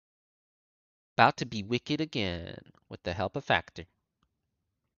About to be wicked again with the help of Factor.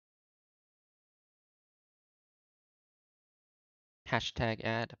 Hashtag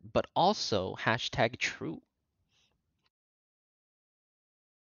ad, but also hashtag true.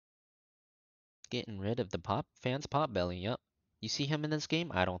 Getting rid of the fans pop belly, yep. You see him in this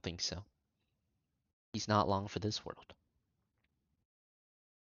game? I don't think so. He's not long for this world.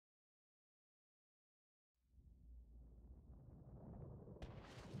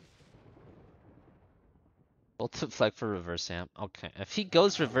 Both deflect for reverse amp. Okay, if he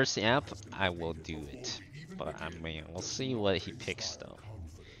goes reverse amp, I will do it. But I mean, we'll see what he picks though.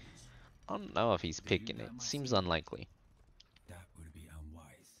 I don't know if he's picking it. Seems unlikely. That would be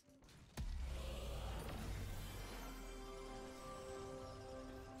unwise.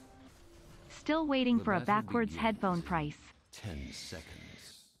 Still waiting for a backwards headphone price. 10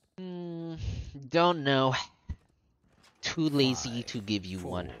 seconds. Don't know. Too lazy to give you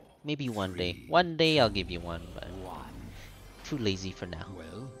one. Maybe one day. One day I'll give you one, but too lazy for now.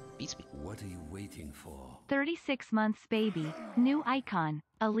 Well, Beats me. what are you waiting for? 36 months baby. New icon.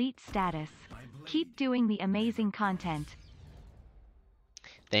 Elite status. Keep doing the amazing content.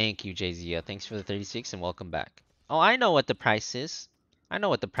 Thank you, Jay-Z. Thanks for the 36 and welcome back. Oh, I know what the price is. I know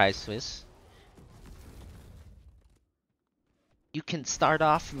what the price is. You can start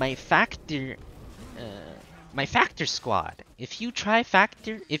off my factor squad. If you try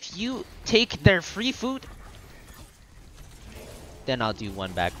factor, if you take their free food, then I'll do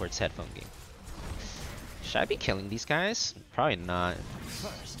one backwards headphone game. Should I be killing these guys? Probably not.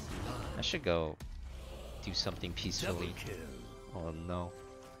 I should go do something peacefully. Oh no.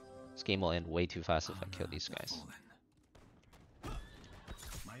 This game will end way too fast if I kill these guys.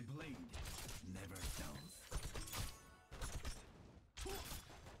 My blade never dulls.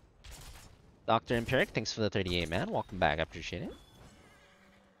 Dr. Empiric, thanks for the 38, man. Welcome back. I appreciate it.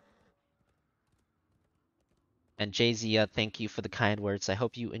 And Jay-Z, thank you for the kind words. I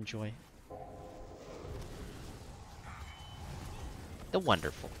hope you enjoy. The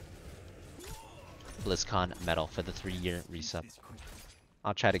wonderful BlizzCon medal for the 3-year resub.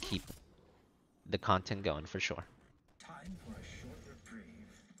 I'll try to keep the content going for sure. Time for a short reprieve.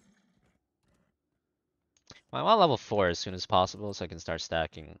 Well, I want level 4 as soon as possible so I can start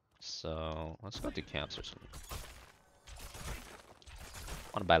stacking. So let's go do camps or something.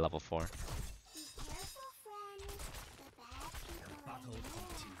 I want to buy level 4.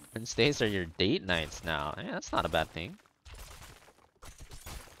 Wednesdays are your date nights now. Yeah, that's not a bad thing.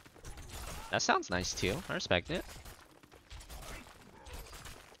 That sounds nice too. I respect it.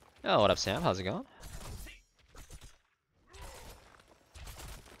 Oh, what up, Sam? How's it going?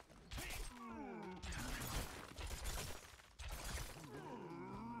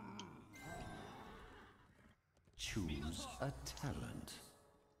 Choose a talent.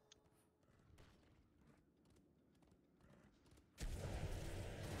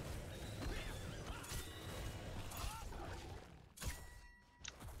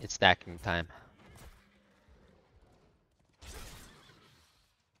 It's stacking time.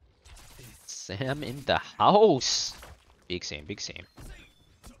 Sam in the house. Big Sam, big Sam.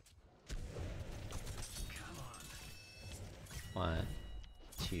 1,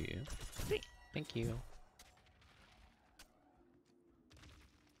 2, 3. Thank you.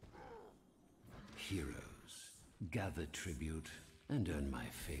 Heroes, gather tribute and earn my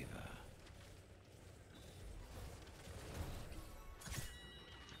favor.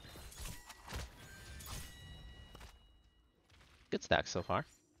 Good stack so far.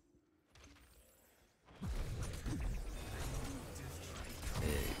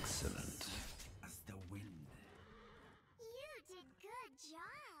 Excellent. As the wind. You did good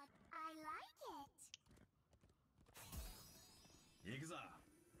job. I like it.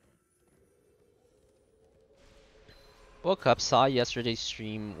 Woke up, saw yesterday's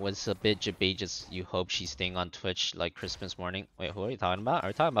stream was a bit jabageous. You hope she's staying on Twitch like Christmas morning. Wait, who are you talking about? Are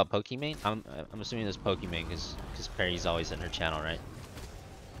we talking about Pokimane? I'm assuming this Pokimane because Perry's always in her channel, right?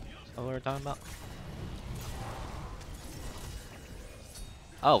 Is that what we're talking about?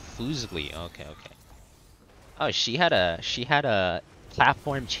 Oh, Fusli. Okay, okay. Oh, she had a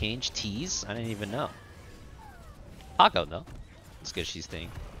platform change tease? I didn't even know. Paco though. It's good she's staying.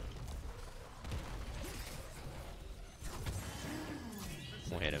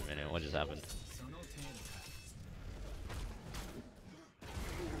 Wait a minute, what just happened?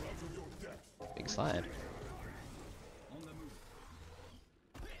 Big slide.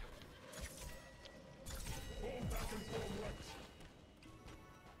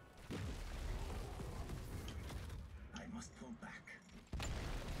 I must go back.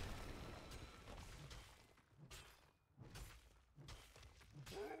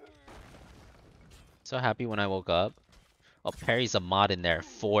 So happy when I woke up. Oh, Perry's a mod in there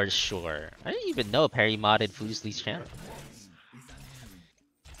for sure. I didn't even know Perry modded Foosley's channel.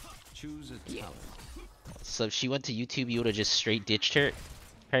 Choose a talent. So if she went to YouTube, you would have just straight ditched her.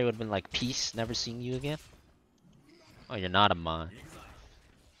 Perry would have been like, peace, never seeing you again. Oh, you're not a mod.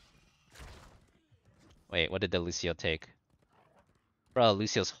 Wait, what did the Lucio take? Bro,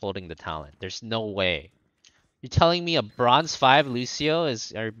 Lucio's holding the talent. There's no way. You're telling me a bronze 5 Lucio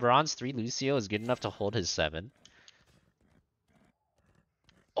is, or bronze 3 Lucio is good enough to hold his 7?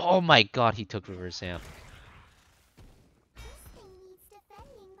 Oh my god, he took reverse amp. This thing needs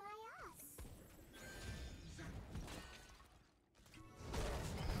defending by us.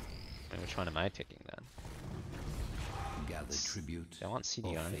 Wait, which one am I taking then? Gather tribute I want or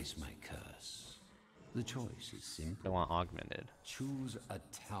CDR. face my curse. The choice is I simple. want augmented. Choose a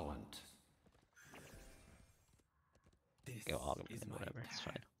talent. Go augmented, whatever, it's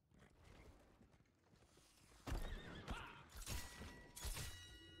fine.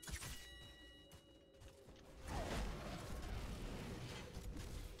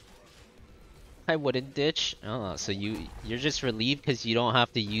 I wouldn't ditch. Oh, so you're just relieved because you don't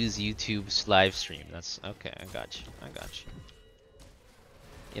have to use YouTube's live stream. That's okay. I got you. I got you.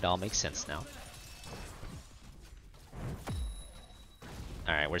 It all makes sense now.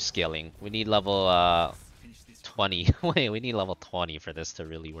 All right, we're scaling. We need level 20. Wait, we need level 20 for this to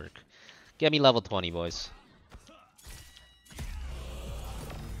really work. Get me level 20, boys.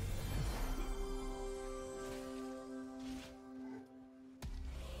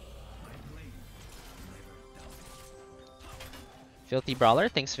 Filthy Brawler,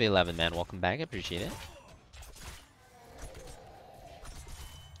 thanks for the 11, man. Welcome back, I appreciate it.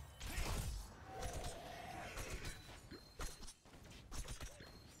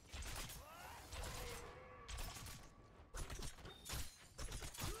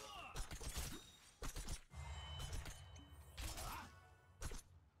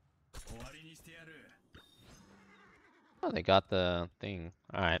 Oh, they got the thing.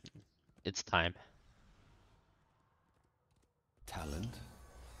 Alright, it's time. Talent.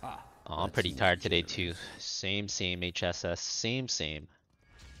 Ah, Oh, I'm pretty tired today too. Same HSS. Same.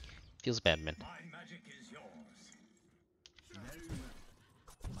 Feels bad, man.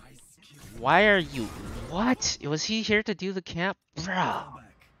 Why are you? What? Was he here to do the camp? Bruh.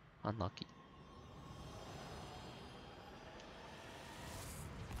 Unlucky.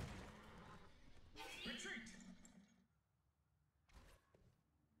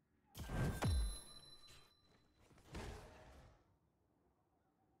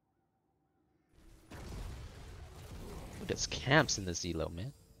 There's camps in the Zelo,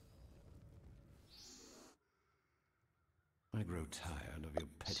 man. I grow tired of your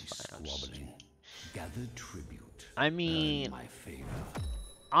petty squabbling. Gather tribute. I mean, Earn my favor.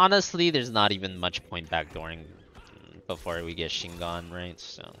 honestly, there's not even much point backdooring before we get Shingon, right?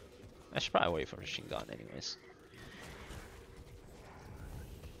 So I should probably wait for Shingon anyways.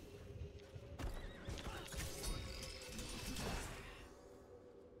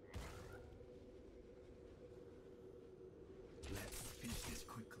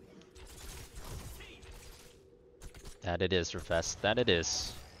 That it is, Refest. That it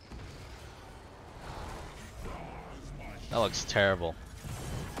is. That looks terrible.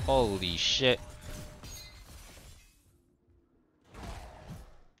 Holy shit.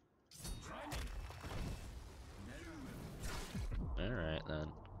 Alright then.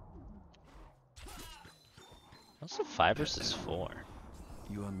 That's a 5 versus 4.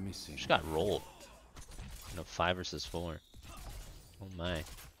 You are missing. Just got rolled. You know, 5 versus 4. Oh my.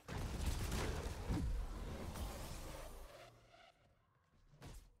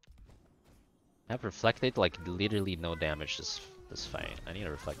 I've reflected like literally no damage this fight. I need to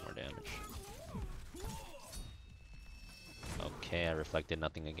reflect more damage. Okay, I reflected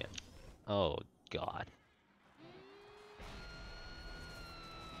nothing again. Oh god.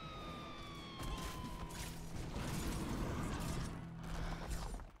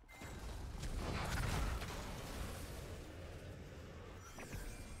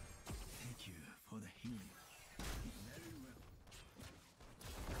 Thank you for the healing.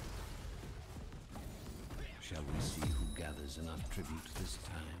 Shall we see who gathers enough tribute this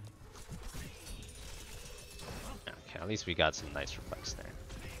time? Okay, at least we got some nice reflex there.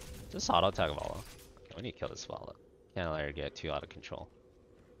 Just auto attack Valo. Okay, we need to kill this Valo. Can't let her get too out of control.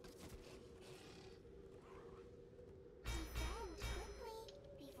 Defend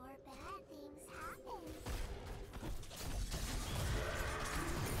quickly before bad things happen.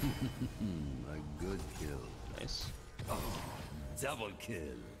 A good kill. Nice. Double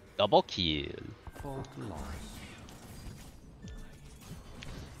kill. Double kill. Fault lost.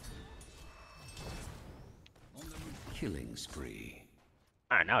 killing spree.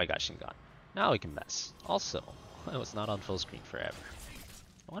 Alright, now we got Shingon. Now we can mess. Also, I was not on full screen forever.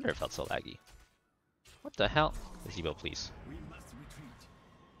 I wonder if it felt so laggy. What the hell? Zebo, please.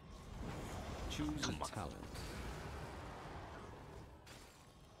 Choose Come a on. talent.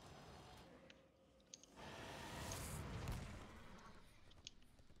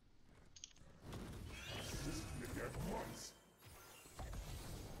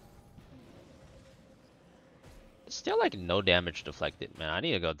 Still like no damage deflected, man. I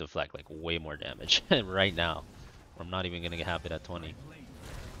need to go deflect like way more damage right now. Or I'm not even gonna have it at 20.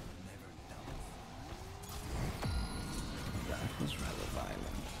 That was rather violent.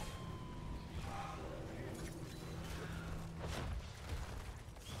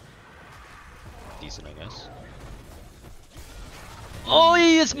 Decent, I guess. Oh,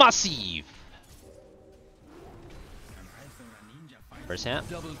 it's massive! Reverse amp?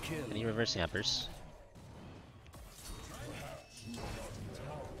 Double kill. Any reverse ampers?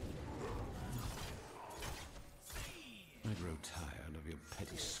 I grow tired of your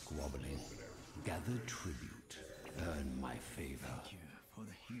petty squabbling. Gather tribute. Earn my favor. Thank you for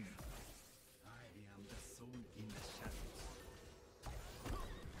the heal. I am the soul in the shadows.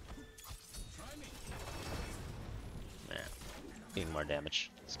 Try me. Yeah. Getting more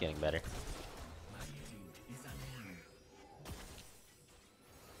damage. It's getting better.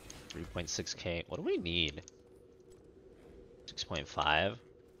 3.6k. What do we need? 6.5? Okay,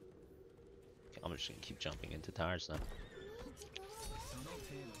 I'm just gonna keep jumping into towers then.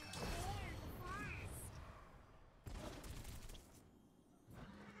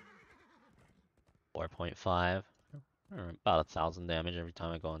 4.5. About 1,000 damage every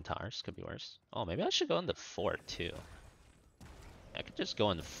time I go on towers. Could be worse. Oh, maybe I should go into fort too. I could just go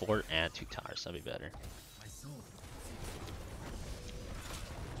into fort and 2 towers. That'd be better.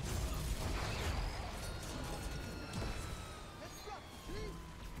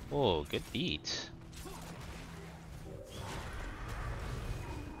 Oh, good beat.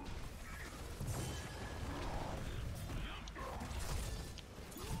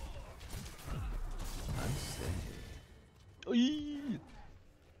 I say. Oy!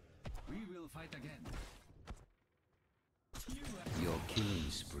 We will fight again. Your killing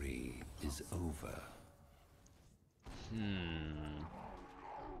spree is over.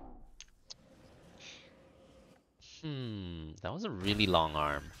 That was a really long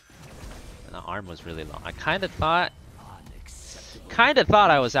arm. And the arm was really long. I kind of thought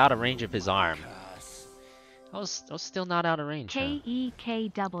I was out of range of his arm. I was still not out of range. Huh?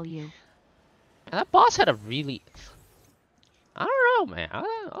 KEKW. And that boss had a really... I don't know, man. I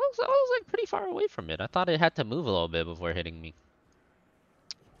was like pretty far away from it. I thought it had to move a little bit before hitting me.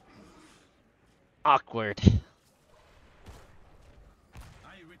 Awkward.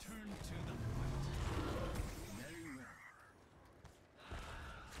 I return to the fight. Very well.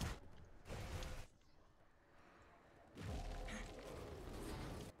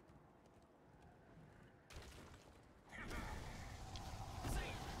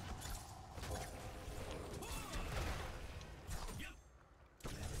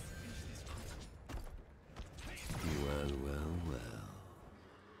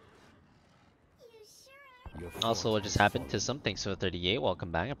 Also, what just happened to some? Thanks for 38.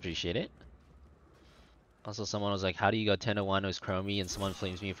 Welcome back. Appreciate it. Also, someone was like, how do you go 10-1 with Chromie and someone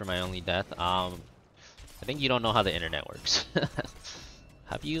flames me for my only death? I think you don't know how the internet works.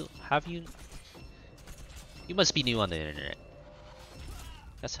 Have you? You must be new on the internet.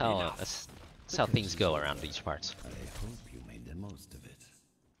 That's how things go around these parts. I hope you made the most of it.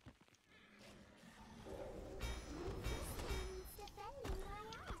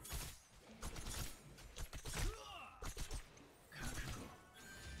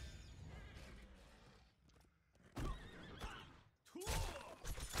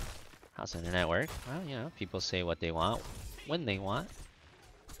 How's the internet work? Well, you know, people say what they want, when they want,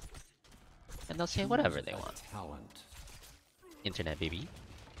 and they'll say whatever they want. Talent. Internet, baby.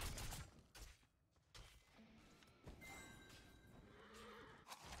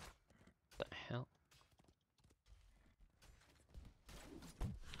 What the hell?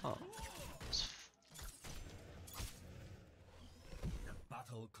 Oh. The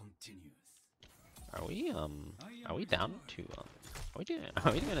battle continues. Are we down to,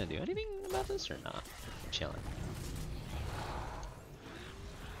 are we gonna do anything about this or not? I'm chilling.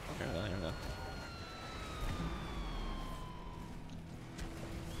 Oh, here we go.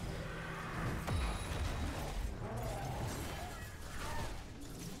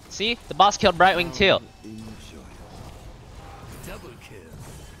 See? The boss killed Brightwing too. Enjoy. Double kill.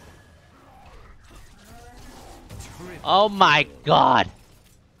 Oh my god.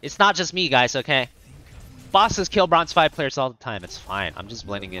 It's not just me, guys, okay? Bosses kill bronze 5 players all the time. It's fine. I'm just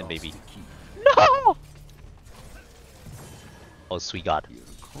blending in, baby. No! Oh, sweet God.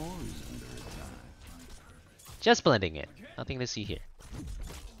 Just blending in. Nothing to see here.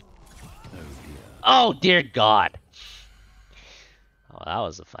 Oh, dear God. Oh, that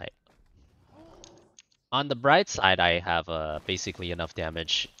was a fight. On the bright side, I have basically enough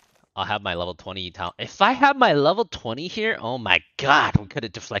damage. I'll have my level 20 talent. If I have my level 20 here, oh my God, we could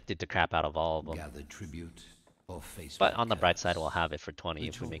have deflected the crap out of all of them. Gather tribute or face But my on the bright curse. side, we'll have it for 20 The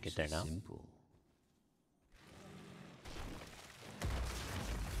if we make it there choice now. is simple.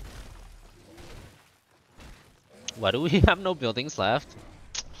 Why do we have no buildings left?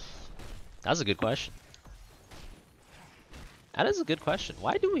 That's a good question. That is a good question.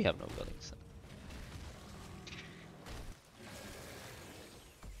 Why do we have no buildings?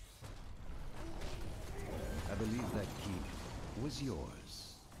 I believe that key was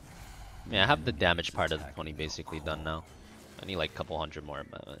yours. Yeah, I have the damage part of the 20 basically done now. I need like a couple hundred more,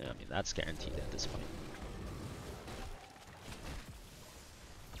 but I mean, that's guaranteed at this point.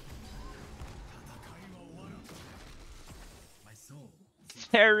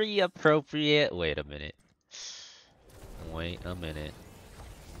 Very appropriate. Wait a minute. Wait a minute.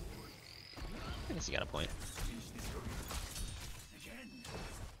 I guess you got a point.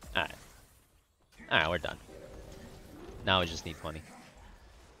 Alright. Alright, we're done. Now we just need 20.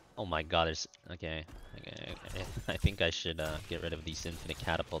 Oh my God, there's... Okay. I think I should get rid of these infinite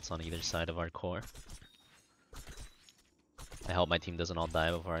catapults on either side of our core. I hope my team doesn't all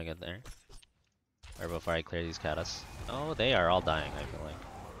die before I get there. Or before I clear these catas. Oh, they are all dying, I feel like.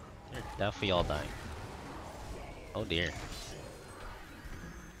 They're definitely all dying. Oh dear.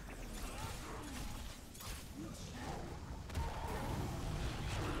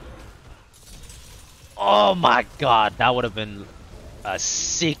 Oh my God, that would have been a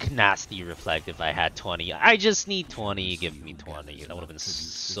sick, nasty reflect if I had 20. I just need 20, give me 20. That would have been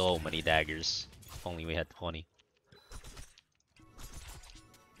so many daggers. If only we had 20.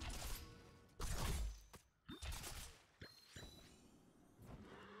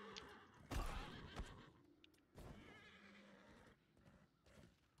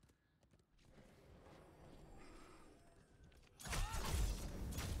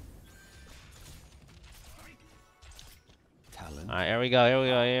 Alright, here we go, here we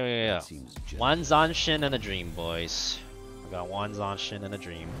go, here we go. One Zanshin and a dream, boys. We got one Zanshin and a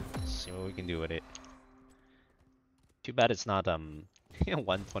dream. Let's see what we can do with it. Too bad it's not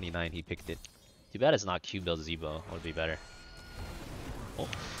 129 he picked it. Too bad it's not Q build Zebo. Would be better. Oh.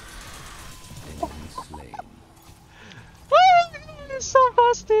 It's so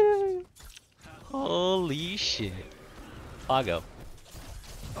busted! Holy shit. Pago.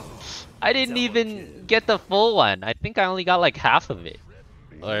 I didn't even get the full one. I think I only got like half of it.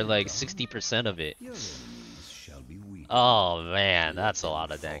 Or like 60% of it. Oh man, that's a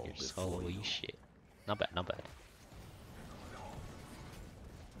lot of daggers. Holy shit. Not bad, not bad.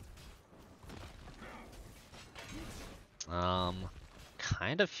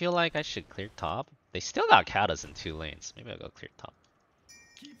 Kind of feel like I should clear top. They still got katas in 2 lanes. Maybe I'll go clear top.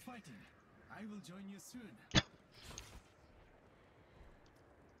 Keep fighting. I will join you soon.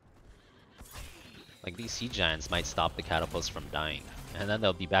 Like these sea giants might stop the catapults from dying. And then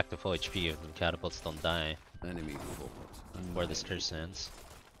they'll be back to full HP if the catapults don't die. Enemy Before this curse ends.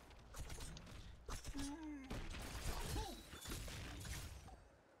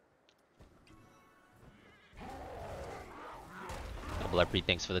 Double RP,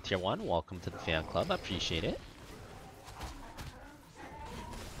 thanks for the tier 1. Welcome to the fan club. I appreciate it.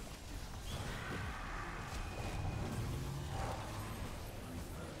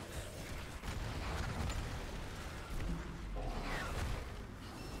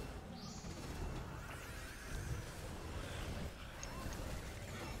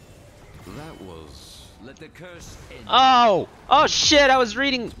 That was... Let the curse end. Oh! Oh shit, I was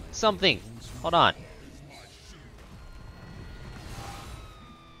reading something. Hold on.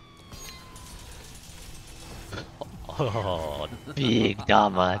 Oh, big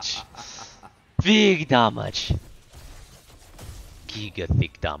damage. Big damage. Giga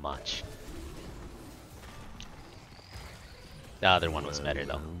thick damage. The other one was better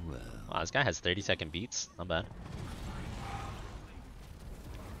though. Wow, this guy has 30-second beats. Not bad.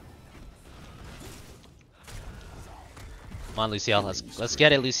 Come on, Lucio. Let's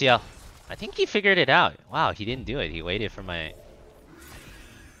get it, Lucio. I think he figured it out. Wow, he didn't do it. He waited for my...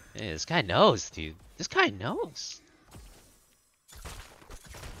 Yeah, this guy knows, dude. This guy knows.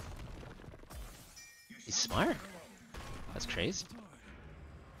 He's smart. That's crazy.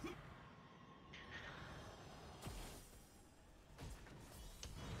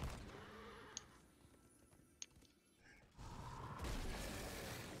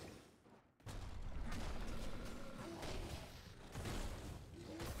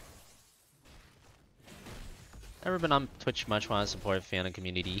 Never been on Twitch much, want to support fan and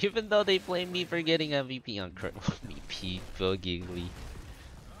community, even though they blame me for getting MVP on MVP Boogly.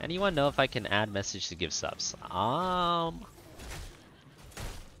 Anyone know if I can add message to give subs? I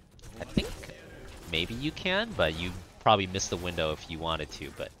think maybe you can, but you probably missed the window if you wanted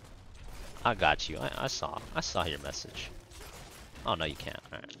to. But I got you. I saw your message. Oh no, you can't.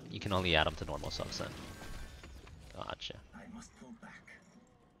 Alright, you can only add them to normal subs then. Gotcha. I must pull back.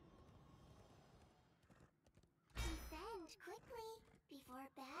 Defend quickly before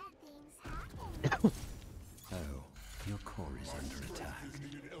bad things happen. Oh, your core is under attack.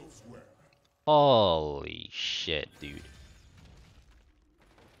 Holy shit, dude.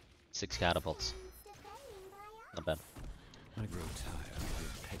 6 catapults. Not bad. I grow tired of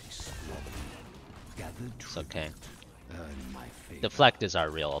your petty squabbling. Gather It's okay. earn my favor. Deflect is our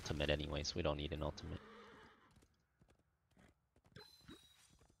real ultimate anyways. We don't need an ultimate.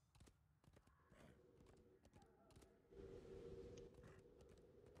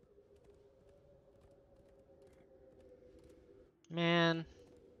 Man.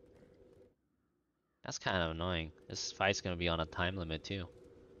 That's kind of annoying. This fight's gonna be on a time limit too.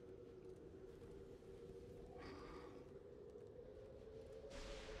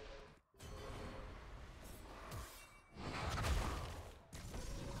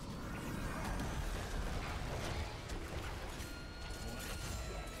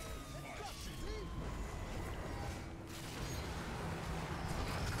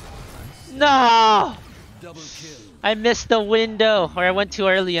 No! Double kill. I missed the window, or I went too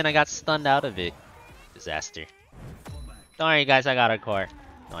early and I got stunned out of it. Disaster. Don't worry guys, I got our core.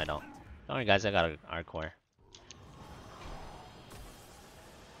 No, I don't. Don't worry guys, I got our core.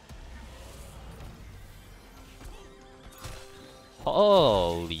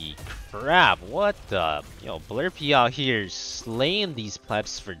 Holy crap, what the? Yo, Blurpy out here slaying these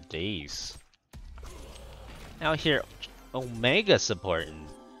plebs for days. Out here, Omega supporting.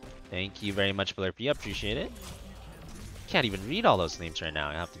 Thank you very much, Blurpy, appreciate it. Can't even read all those names right now,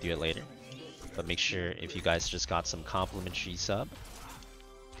 I have to do it later. But make sure if you guys just got some complimentary sub,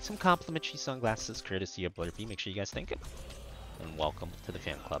 some complimentary sunglasses courtesy of Blurpy, make sure you guys thank him. And welcome to the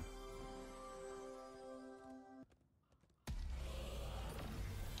fan club.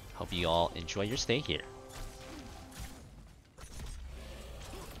 Hope you all enjoy your stay here.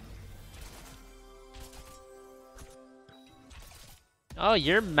 Oh,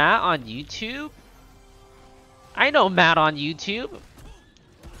 you're Matt on YouTube? I know Matt on YouTube.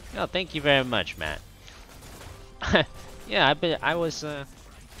 Oh, thank you very much, Matt. Yeah, I was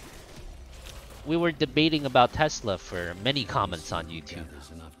we were debating about Tesla for many comments on YouTube.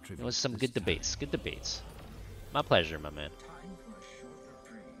 It was some good debates, good debates. My pleasure, my man. Time for a short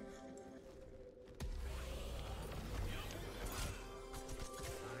reprieve.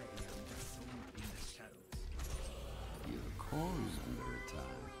 I am the soul in the shadows. Your core is under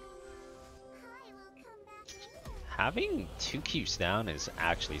attack. I will come back later. Having 2 cubes down is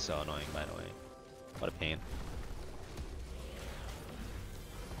actually so annoying, by the way. What a pain.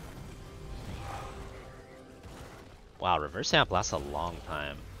 Wow, reverse amp lasts a long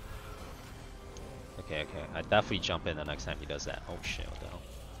time. Okay, okay. I definitely jump in the next time he does that. Oh shit, what the hell?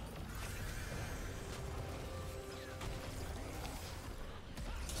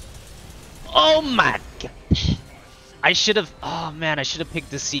 Oh my gosh! I should have. Oh man, I should have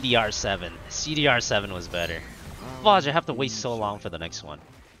picked the CDR7. CDR7 was better. Fudge, I have to wait so long for the next one.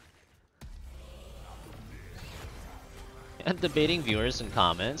 And debating viewers and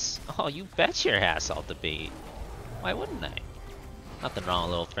comments. Oh, you bet your ass I'll debate. Why wouldn't I? Nothing wrong, a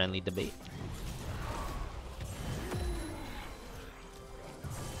little friendly debate.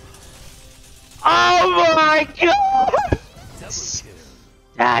 Oh my god!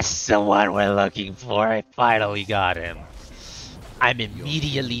 That's the one we're looking for. I finally got him. I'm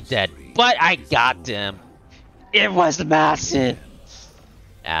immediately dead, but I got him. It was massive.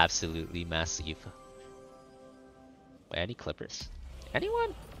 Absolutely massive. Wait, any clippers?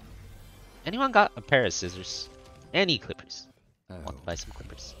 Anyone? Anyone got a pair of scissors? Any clippers? Want to buy some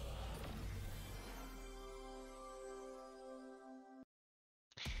clippers?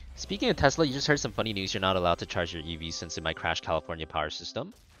 Speaking of Tesla, you just heard some funny news. You're not allowed to charge your EV since it might crash California power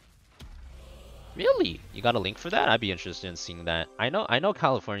system. Really? You got a link for that? I'd be interested in seeing that. I know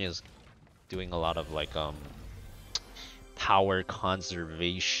California's doing a lot of like power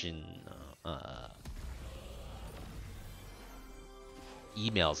conservation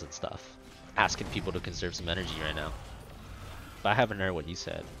emails and stuff, asking people to conserve some energy right now. But I haven't heard what you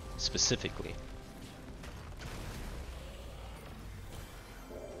said specifically.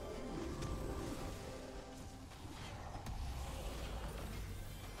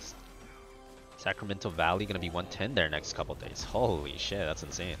 Sacramento Valley gonna be 110 there next couple days. Holy shit, that's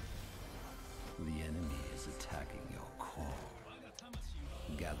insane. The enemy is attacking your core.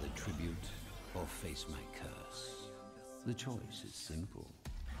 Gather tribute or face my curse. The choice is simple.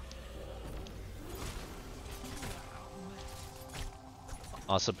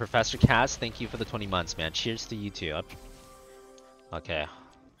 Also, Professor Cass, thank you for the 20 months, man. Cheers to you too. Okay,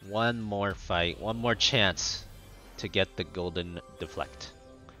 one more fight, one more chance to get the golden deflect.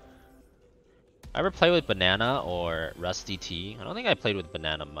 Ever play with Banana or Rusty T? I don't think I played with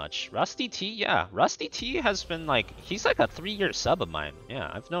Banana much. Rusty T, yeah. Rusty T has been like, he's like a 3-year sub of mine.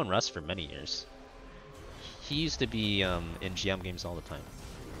 Yeah, I've known Russ for many years. He used to be in GM games all the time.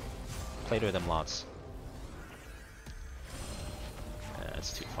 Played with him lots.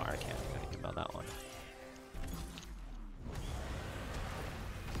 It's too far, I can't do anything about that one.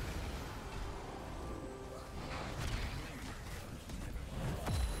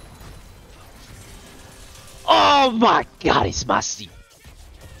 Oh my god, he's Massey!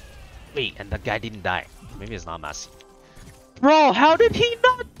 Wait, and that guy didn't die. Maybe it's not Massey. Bro, how did he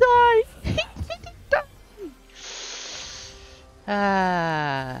not die? He didn't die!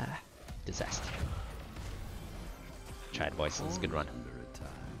 Ah, disaster. Tried, boys. This is a good run.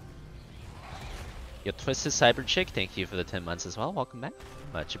 Yo, Twisted Cyber Chick, thank you for the 10 months as well. Welcome back.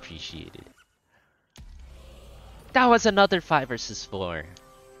 Much appreciated. That was another 5 versus 4.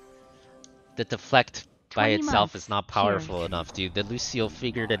 The deflect by itself is not powerful enough, dude. The Lucio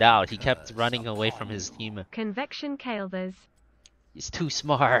figured it out. He kept running away from his team. Convection Calvers. He's too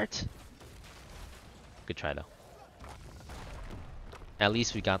smart. Good try, though. At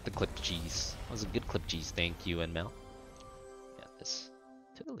least we got the clip G's. That was a good clip G's. Thank you, and Mel. Add this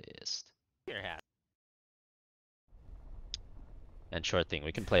to the list. Here, hat. And short thing,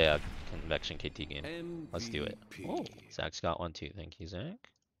 we can play a convection KT game. Let's do it. Oh, Zach's got one too. Thank you, Zach.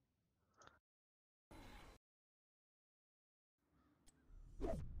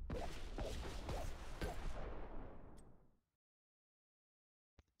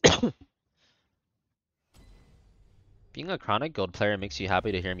 Being a chronic gold player makes you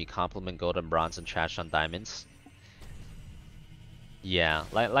happy to hear me compliment gold and bronze and trash on diamonds. Yeah,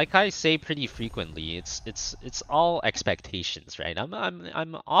 like I say pretty frequently, it's all expectations, right?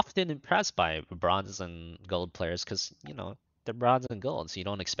 I'm often impressed by bronze and gold players because you know they're bronze and gold, so you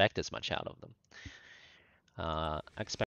don't expect as much out of them. Expect